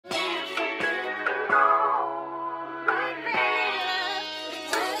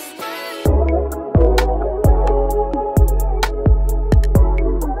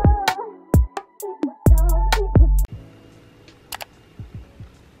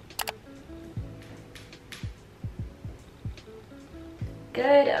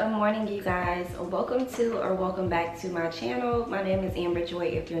Good morning, you guys. Welcome to or welcome back to my channel. My name is Amber Joy.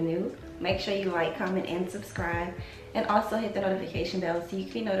 If you're new, make sure you like, comment, and subscribe, and also hit the notification bell so you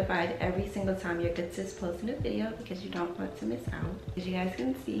can be notified every single time your good sis posts a new video, because you don't want to miss out. As you guys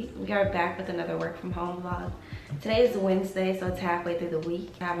can see, we are back with another work from home vlog. Today is Wednesday, so it's halfway through the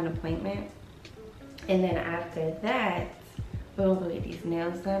week. I have an appointment, and then after that we'll go get these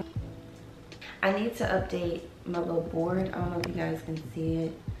nails done. I need to update my little board. I don't know if you guys can see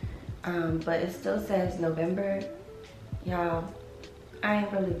it, but it still says November. Y'all, I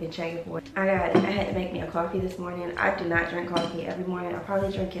ain't really been checking for it. I had to make me a coffee this morning. I do not drink coffee every morning. I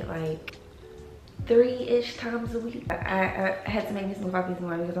probably drink it like 3-ish times a week. I had to make me some coffee this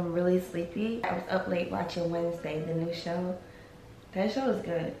morning because I'm really sleepy. I was up late watching Wednesday, the new show. That show is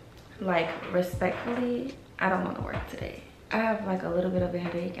good. Like, respectfully, I don't want to work today. I have like a little bit of a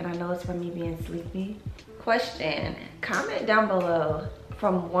headache, and I know it's from me being sleepy. Question, comment down below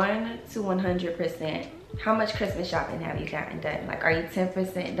from 1 to 100%. How much Christmas shopping have you gotten done? Like, are you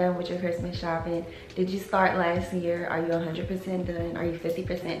 10% done with your Christmas shopping? Did you start last year? Are you 100% done? Are you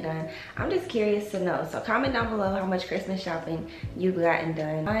 50% done? I'm just curious to know. So comment down below how much Christmas shopping you've gotten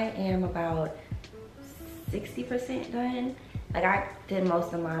done. I am about 60% done. Like, I did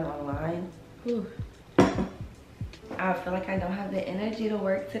most of mine online. Whew. I feel like I don't have the energy to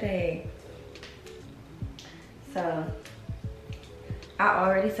work today. So I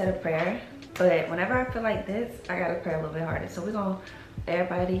already said a prayer, but whenever I feel like this, I gotta pray a little bit harder. So we're gonna,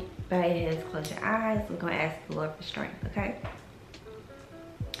 everybody bow your heads, close your eyes. We're gonna ask the Lord for strength, okay?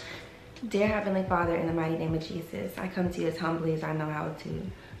 Dear Heavenly Father, in the mighty name of Jesus, I come to you as humbly as I know how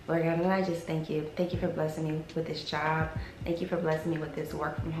to. Lord God, and I just thank you. Thank you for blessing me with this job. Thank you for blessing me with this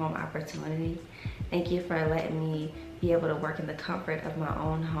work from home opportunity. Thank you for letting me be able to work in the comfort of my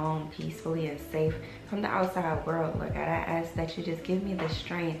own home, peacefully and safe from the outside world. Lord God, I ask that you just give me the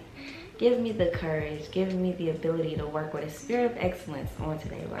strength, give me the courage, give me the ability to work with a spirit of excellence on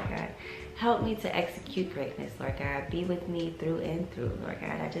today, Lord God. Help me to execute greatness, Lord God. Be with me through and through, Lord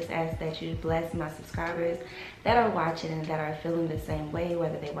God. I just ask that you bless my subscribers that are watching and that are feeling the same way,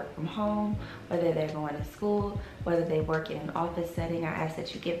 whether they work from home, whether they're going to school, whether they work in an office setting. I ask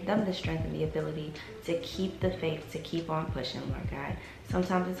that you give them the strength and the ability to keep the faith, to keep on pushing, Lord God.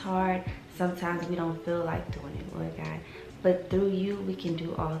 Sometimes it's hard. Sometimes we don't feel like doing it, Lord God. But through you, we can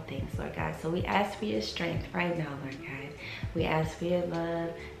do all things, Lord God. So we ask for your strength right now, Lord God. We ask for your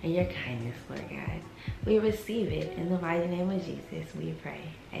love and your kindness, Lord God. We receive it in the mighty name of Jesus, we pray.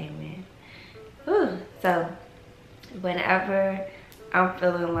 Amen. Whew. So whenever I'm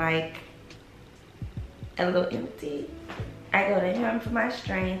feeling like a little empty, I go to him for my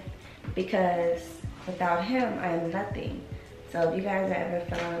strength, because without him, I am nothing. So if you guys are ever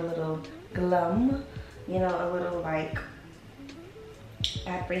feeling a little glum, you know, a little like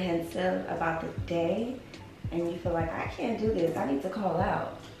apprehensive about the day, and you feel like, I can't do this, I need to call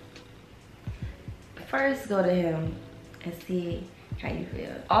out, first go to him and see how you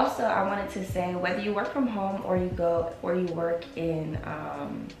feel. Also, I wanted to say, whether you work from home or you work in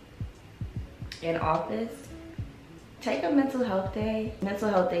office, take a mental health day. Mental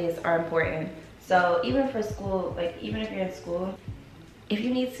health days are important. So even for school, like even if you're in school, if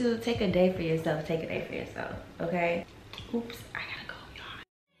you need to take a day for yourself, take a day for yourself, okay? Oops, I gotta go.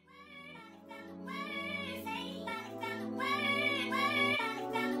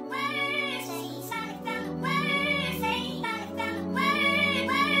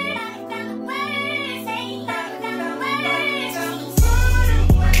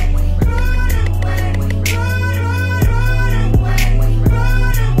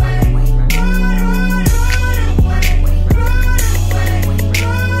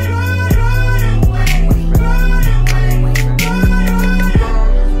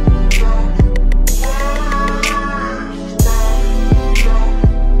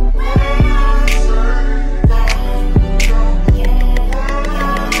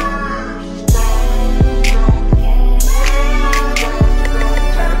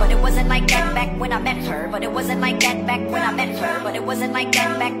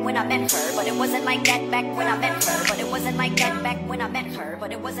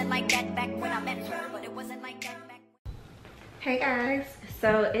 Hey guys,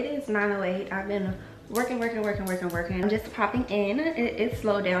 so it is 9:08. I've been working. I'm just popping in. It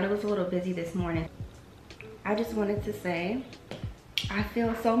slowed down. It was a little busy this morning. I just wanted to say I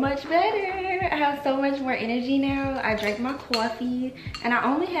feel so much better. I have so much more energy now. I drank my coffee, and I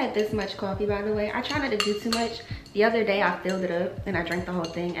only had this much coffee, by the way. I try not to do too much The other day I filled it up and I drank the whole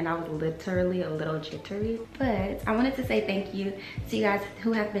thing and I was literally a little jittery. But I wanted to say thank you to you guys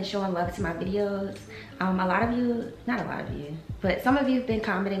who have been showing love to my videos. A lot of you, not a lot of you, but some of you have been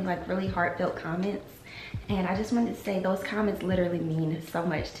commenting like really heartfelt comments. And I just wanted to say those comments literally mean so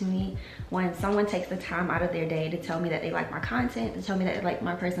much to me. When someone takes the time out of their day to tell me that they like my content, to tell me that they like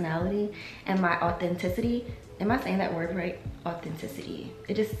my personality and my authenticity. Am I saying that word right? Authenticity.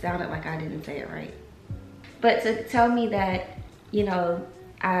 It just sounded like I didn't say it right. But to tell me that, you know,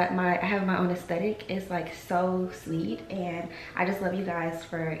 I have my own aesthetic is like so sweet, and I just love you guys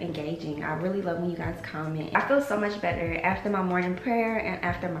for engaging. I really love when you guys comment. I feel so much better after my morning prayer and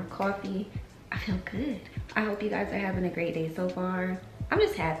after my coffee. I feel good. I hope you guys are having a great day so far. I'm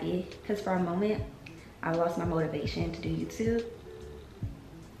just happy because for a moment I lost my motivation to do YouTube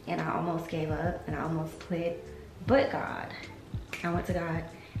and I almost gave up and I almost quit. But God, I went to God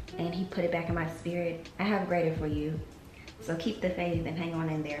and he put it back in my spirit. I have greater for you. So keep the faith and hang on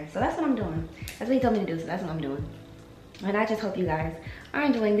in there. So that's what I'm doing. That's what he told me to do, so that's what I'm doing. And I just hope you guys are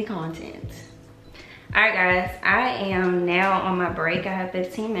enjoying the content. All right guys, I am now on my break. I have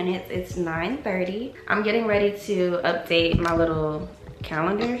 15 minutes, it's 9:30. I'm getting ready to update my little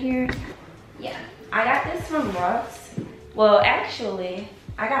calendar here. Yeah, I got this from Ross. Well, actually,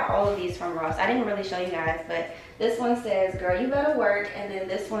 I got all of these from Ross. I didn't really show you guys, but this one says, girl, you better work. And then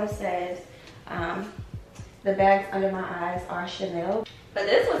this one says, the bags under my eyes are Chanel. But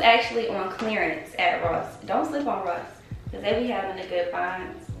this was actually on clearance at Ross. Don't sleep on Ross, because they be having the good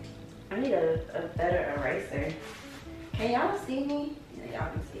finds. I need a better eraser. Can y'all see me? Yeah, y'all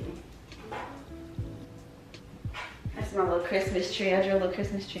can see me. That's my little Christmas tree. I drew a little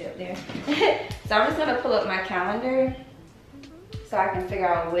Christmas tree up there. So I'm just gonna pull up my calendar so I can figure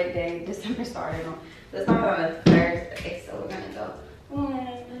out what day December started on. So it's not on a Thursday, so we're gonna go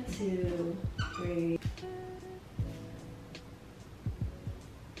 1, 2, 3.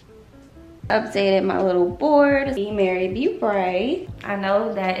 Updated my little board. Be merry, be bright. I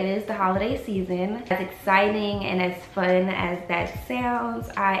know that it is the holiday season. As exciting and as fun as that sounds,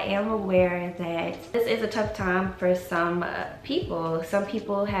 I am aware that this is a tough time for some people. Some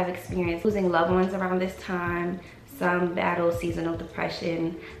people have experienced losing loved ones around this time. Some battle seasonal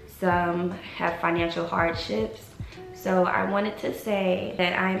depression. Some have financial hardships. So I wanted to say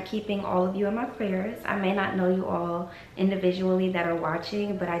that I am keeping all of you in my prayers. I may not know you all individually that are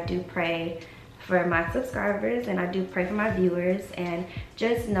watching, but I do pray for my subscribers and I do pray for my viewers. And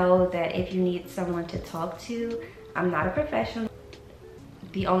just know that if you need someone to talk to, I'm not a professional.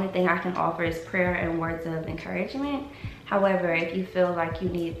 The only thing I can offer is prayer and words of encouragement. However, if you feel like you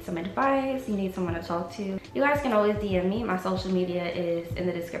need some advice, you need someone to talk to, you guys can always DM me. My social media is in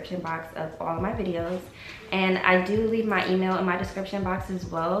the description box of all of my videos. And I do leave my email in my description box as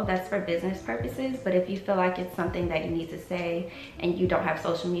well. That's for business purposes. But if you feel like it's something that you need to say and you don't have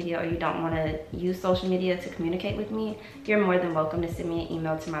social media or you don't want to use social media to communicate with me, you're more than welcome to send me an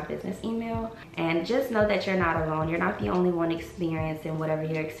email to my business email. And just know that you're not alone. You're not the only one experiencing whatever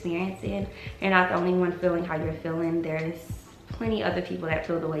you're experiencing. You're not the only one feeling how you're feeling. There's plenty other people that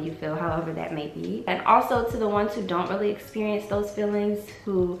feel the way you feel, however that may be. And also to the ones who don't really experience those feelings,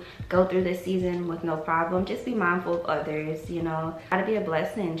 who go through this season with no problem, just be mindful of others, you know. Try to be a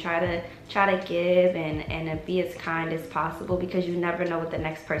blessing, try to give and be as kind as possible, because you never know what the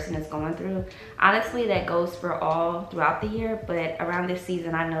next person is going through. Honestly, that goes for all throughout the year, but around this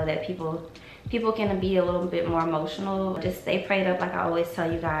season I know that people can be a little bit more emotional. Just stay prayed up, like I always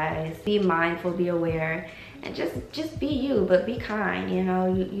tell you guys. Be mindful, be aware, and just be you, but be kind. You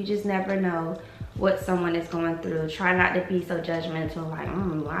know, you just never know what someone is going through. Try not to be so judgmental, like,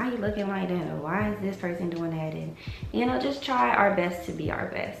 why are you looking like that, or why is this person doing that? And you know, just try our best to be our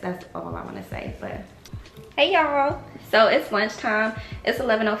best. That's all I want to say. But hey y'all, so it's lunchtime. It's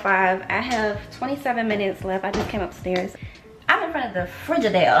 11:05. I have 27 minutes left. I just came upstairs. I'm in front of the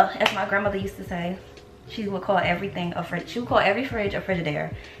Frigidaire, as my grandmother used to say. She would call everything a fridge. She would call every fridge a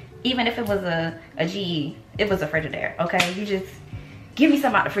Frigidaire. Even if it was a GE, it was a Frigidaire, okay? You just give me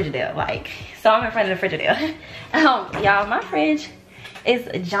something out the Frigidaire, like. So I'm in front of the Frigidaire. Y'all, my fridge is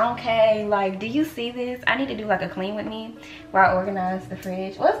junky. Like, do you see this? I need to do like a clean with me where I organize the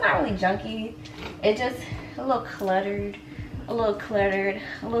fridge. Well, it's not really junky. It just a little cluttered, a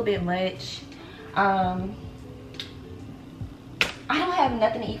little bit much. I don't have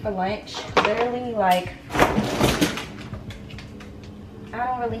nothing to eat for lunch. Literally, like, I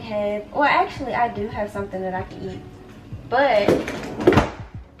don't really have, well, actually I do have something that I can eat. But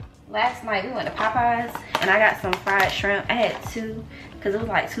last night we went to Popeyes and I got some fried shrimp. I had 2 because it was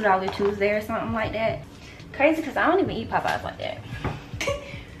like $2 Tuesday or something like that. Crazy, because I don't even eat Popeyes like that.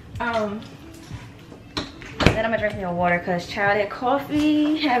 Then I'm gonna drink more water because child, that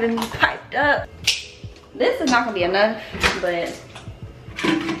coffee having me piped up. This is not gonna be enough, but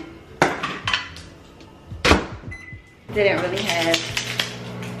didn't really have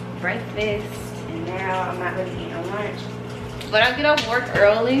breakfast, and now I'm not really eating lunch. But I get off work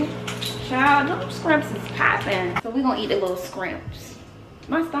early. Child, those scrimps is popping. So we're gonna eat the little scrimps.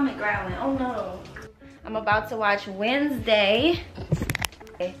 My stomach growling, oh no. I'm about to watch Wednesday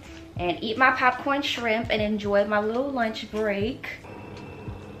and eat my popcorn shrimp and enjoy my little lunch break.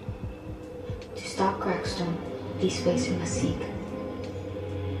 To stop Crackstone, these ways we must seek.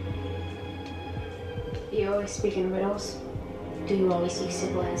 You always speak in riddles. Do you always seek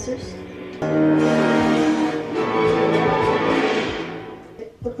simple answers?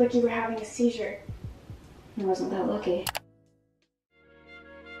 It looked like you were having a seizure. I wasn't that lucky.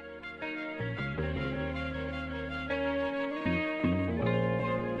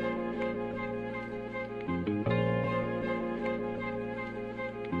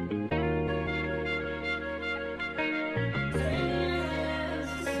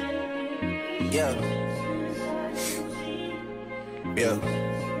 Yeah. Yeah.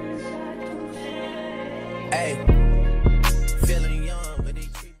 Hey. Feeling young, but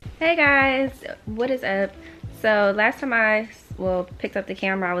hey guys, what is up? So last time I picked up the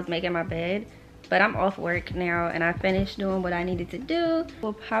camera, I was making my bed, but I'm off work now and I finished doing what I needed to do.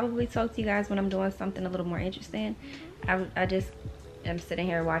 We'll probably talk to you guys when I'm doing something a little more interesting. I just am sitting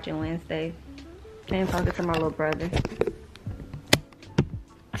here watching Wednesday and talking to my little brother.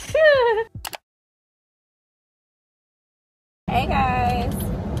 Hey guys,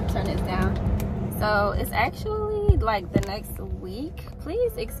 turn this down. So it's actually like the next week.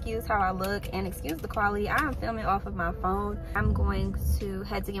 Please excuse how I look and excuse the quality. I am filming off of my phone. I'm going to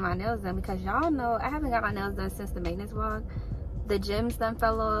head to get my nails done because y'all know I haven't got my nails done since the maintenance vlog. The gems done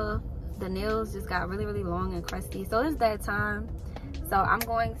fell off. The nails just got really, really long and crusty. So it's that time. So I'm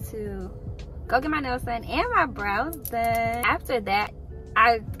going to go get my nails done and my brows done. After that,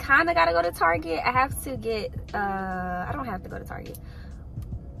 I kind of gotta go to Target. I have to get, I don't have to go to Target,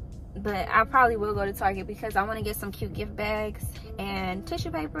 but I probably will go to Target because I want to get some cute gift bags and tissue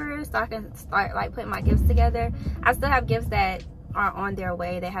paper so I can start like putting my gifts together. I still have gifts that are on their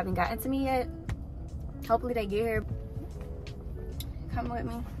way. They haven't gotten to me yet. Hopefully they get here. Come with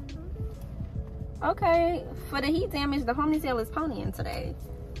me. Okay, for the heat damage, the ponytail is ponying today.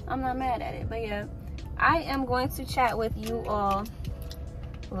 I'm not mad at it, but yeah, I am going to chat with you all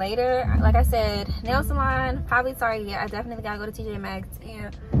later. Like I said, nail salon, probably Target. I definitely gotta go to TJ Maxx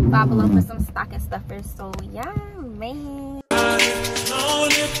and Five Below for some stocking stuffers. So yeah, man.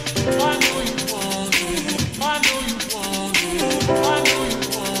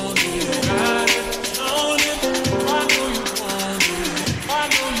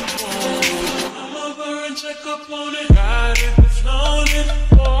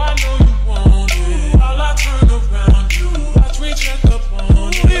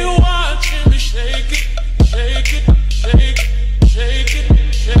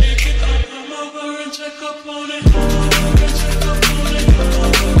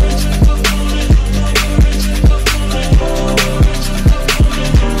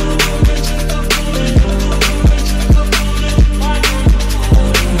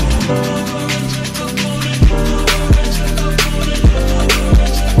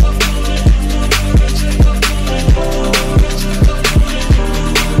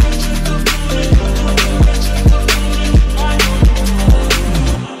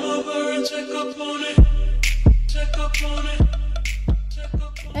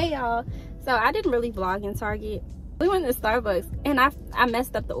 Hey y'all, so I didn't really vlog in Target. We went to Starbucks and I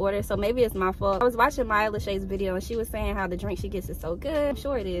messed up the order, so maybe it's my fault. I was watching Maya Lachey's video and she was saying how the drink she gets is so good. I'm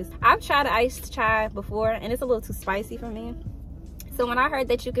sure it is. I've tried the iced chai before and it's a little too spicy for me. So when I heard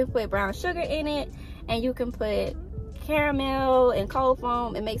that you can put brown sugar in it and you can put caramel and cold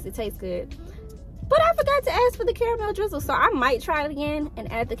foam, it makes it taste good. But I forgot to ask for the caramel drizzle, so I might try it again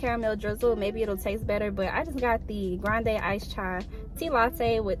and add the caramel drizzle. Maybe it'll taste better, but I just got the grande iced chai tea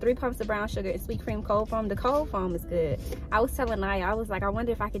latte with 3 pumps of brown sugar and sweet cream cold foam. The cold foam is good. I was telling Naya, I was like, I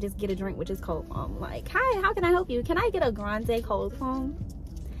wonder if I could just get a drink with just cold foam. Like, hi, how can I help you? Can I get a grande cold foam?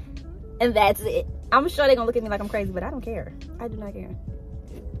 And that's it. I'm sure they're gonna look at me like I'm crazy, but I don't care. I do not care.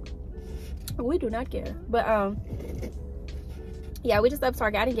 We do not care. But yeah, we just left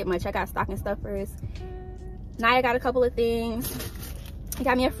Target. I didn't get much. I got stocking stuffers. Naya got a couple of things.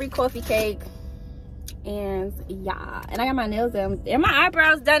 Got me a free coffee cake. And yeah, and I got my nails done and my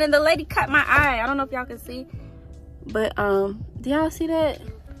eyebrows done, and the lady cut my eye. I don't know if y'all can see, but do y'all see that?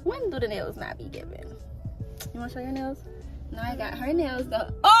 When do the nails not be given? You want to show your nails? Naya got her nails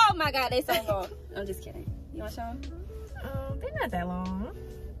done. Oh my god, they so long. I'm just kidding. You want to show them? They're not that long.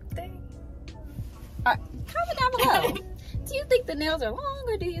 Comment down below. Do you think the nails are long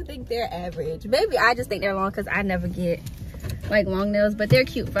or do you think they're average? Maybe I just think they're long because I never get like long nails, but they're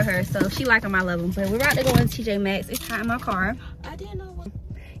cute for her. So if she like them, I love them. But we're about to go in TJ Maxx. It's hot in my car. I didn't know what.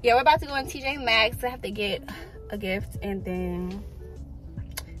 Yeah, we're about to go in TJ Maxx. I have to get a gift and then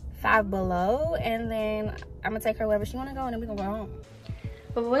Five Below, and then I'm gonna take her wherever she wanna go, and then we're gonna go home.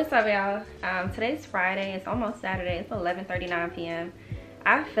 But what's up, y'all? Today's Friday. It's almost Saturday. It's 11:39 p.m.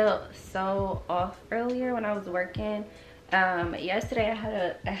 I felt so off earlier when I was working. Yesterday I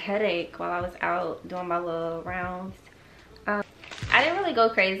had a headache while I was out doing my little rounds. I didn't really go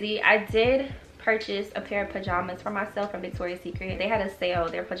crazy. I did purchase a pair of pajamas for myself from Victoria's Secret. They had a sale.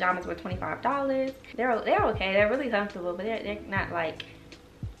 Their pajamas were $25. They're okay. They're really comfortable, but they're not like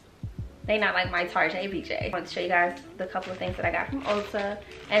my Target PJ. I want to show you guys the couple of things that I got from Ulta,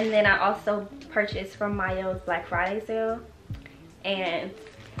 and then I also purchased from Mayo's Black Friday sale. And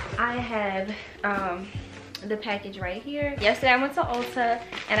I have the package right here. Yesterday I went to Ulta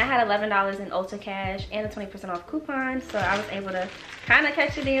and I had $11 in Ulta cash and a 20% off coupon, so I was able to kind of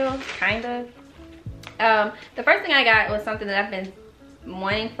catch a deal, kind of. The first thing I got was something that I've been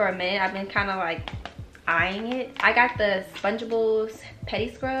wanting for a minute. I've been kind of like eyeing it. I got the Spongeables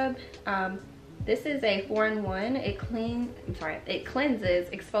Pedi Scrub. This is a 4-in-1. It cleanses,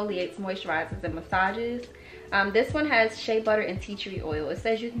 exfoliates, moisturizes, and massages. This one has shea butter and tea tree oil. It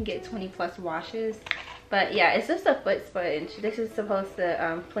says you can get 20+ washes. But yeah, it's just a foot sponge. This is supposed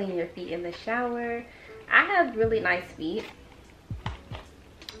to clean your feet in the shower. I have really nice feet,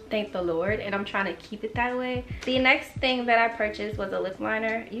 thank the Lord, and I'm trying to keep it that way. The next thing that I purchased was a lip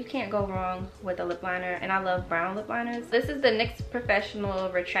liner. You can't go wrong with a lip liner, and I love brown lip liners. This is the NYX Professional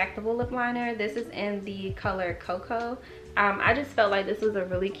Retractable Lip Liner. This is in the color Cocoa. I just felt like this was a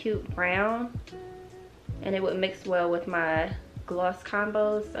really cute brown, and it would mix well with my gloss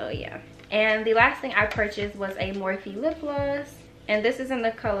combo, so yeah. And the last thing I purchased was a Morphe lip gloss, and this is in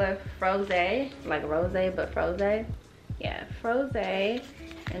the color Froze, like rose but froze. Yeah, Froze, and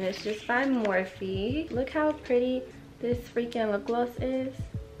it's just by Morphe. Look how pretty this freaking lip gloss is.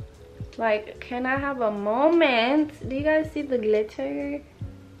 Like, can I have a moment? Do you guys see the glitter?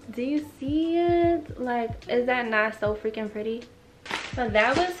 Do you see it? Like, is that not so freaking pretty? So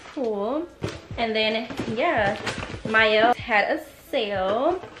that was cool. And then yeah, Mayo had a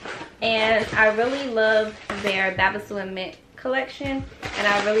sale, and I really love their Babasu and Mint collection, and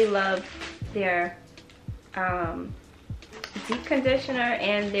I really love their deep conditioner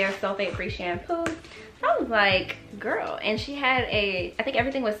and their sulfate free shampoo. I was like, girl, and she had I think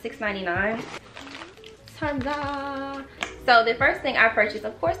everything was $6.99. Ta-da! So the first thing I purchased,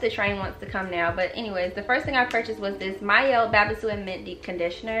 of course the train wants to come now, but anyways, the first thing I purchased was this Mayo Babasu and Mint deep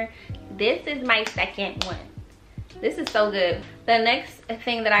conditioner. This is my second one. This is so good. The next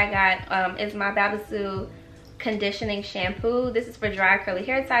thing that I got is my Babasu conditioning shampoo. This is for dry curly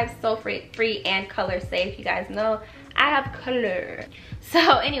hair types, sulfate free and color safe. You guys know I have color.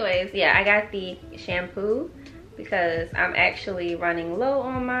 So anyways, yeah, I got the shampoo because I'm actually running low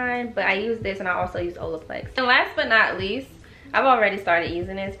on mine, but I use this and I also use Olaplex. And last but not least, I've already started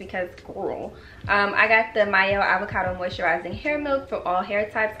using this because girl, I got the Mayo Avocado Moisturizing Hair Milk for all hair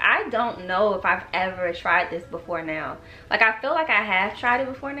types. I don't know if I've ever tried this before now. Like, I feel like I have tried it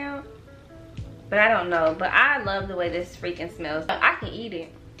before now, but I don't know. But I love the way this freaking smells. I can eat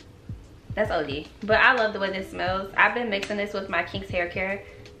it. That's OD. But I love the way this smells. I've been mixing this with my Kinks Hair Care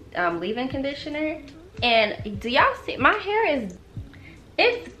leave-in conditioner. And do y'all see? My hair is,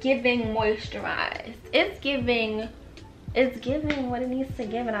 it's giving moisturized. It's giving what it needs to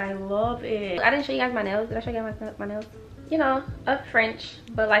give, and I love it. I didn't show you guys my nails. Did I show you guys my nails? You know, a French,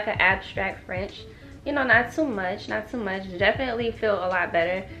 but like an abstract French. You know, not too much, not too much. Definitely feel a lot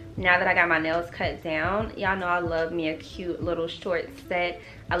better now that I got my nails cut down. Y'all know I love me a cute little short set.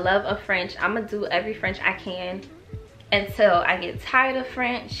 I love a French. I'm gonna do every French I can until I get tired of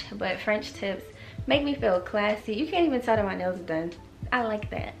French, but French tips make me feel classy. You can't even tell that my nails are done. I like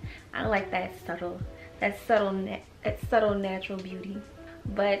that. I like that subtle natural beauty.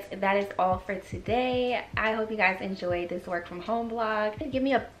 But that is all for today. I hope you guys enjoyed this work from home vlog. Give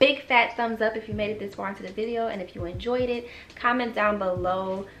me a big fat thumbs up if you made it this far into the video, and if you enjoyed it, comment down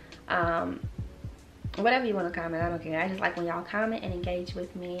below whatever you want to comment. I don't care. I just like when y'all comment and engage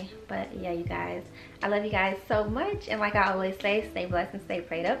with me. But yeah, you guys, I love you guys so much, and like I always say, stay blessed and stay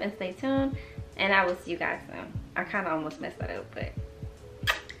prayed up and stay tuned, and I will see you guys soon. I kind of almost messed that up, but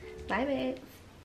bye babes.